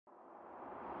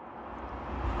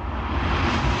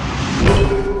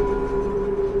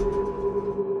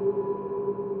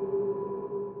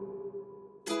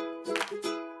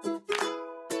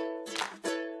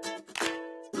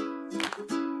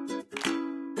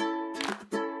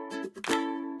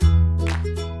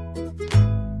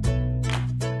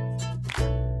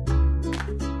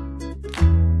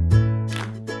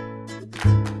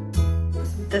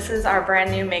This is our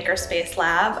brand new Makerspace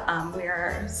lab. We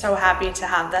are so happy to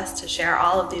have this to share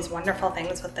all of these wonderful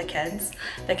things with the kids.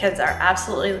 The kids are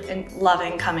absolutely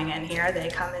loving coming in here. They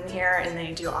come in here and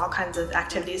they do all kinds of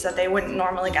activities that they wouldn't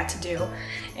normally get to do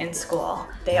in school.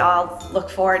 They all look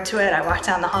forward to it. I walk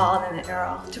down the hall and they're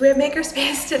all, do we have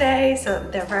Makerspace today? So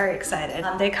they're very excited.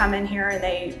 They come in here and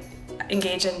they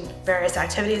engage in various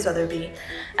activities, whether it be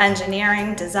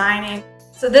engineering, designing.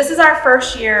 So this is our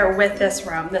first year with this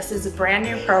room. This is a brand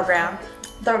new program.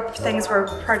 The things were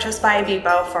purchased by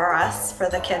Bebo for us, for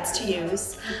the kids to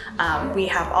use. We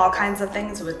have all kinds of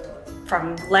things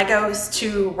from Legos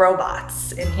to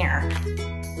robots in here.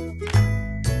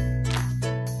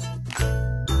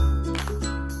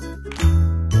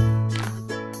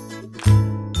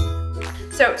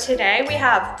 So today we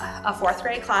have a 4th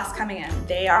grade class coming in.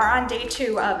 They are on day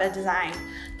 2 of a design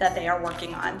that they are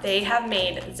working on. They have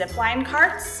made zipline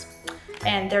carts,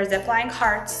 and their zipline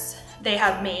carts they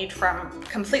have made from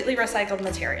completely recycled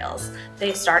materials.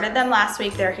 They started them last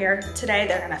week. They're here today.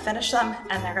 They're gonna finish them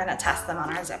and they're gonna test them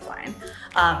on our zipline.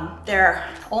 Their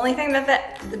only thing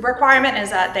the requirement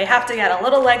is that they have to get a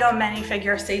little Lego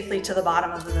minifigure safely to the bottom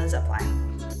of the zipline.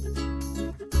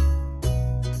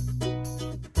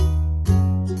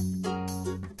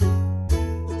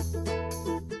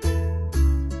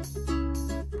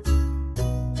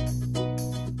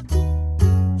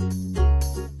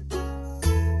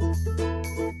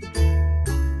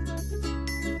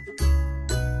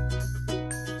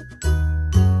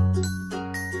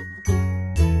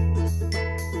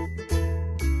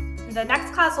 The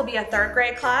next class will be a 3rd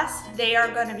grade class. They are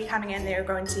going to be coming in, they're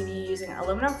going to be using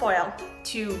aluminum foil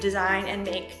to design and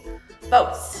make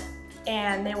boats.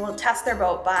 And they will test their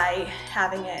boat by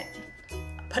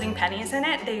putting pennies in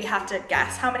it. They have to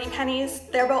guess how many pennies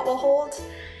their boat will hold,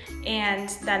 and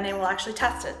then they will actually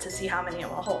test it to see how many it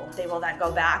will hold. They will then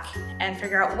go back and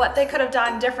figure out what they could have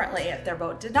done differently if their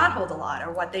boat did not hold a lot,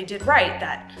 or what they did right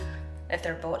that if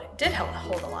their boat did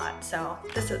hold a lot. So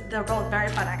they're both very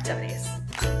fun activities.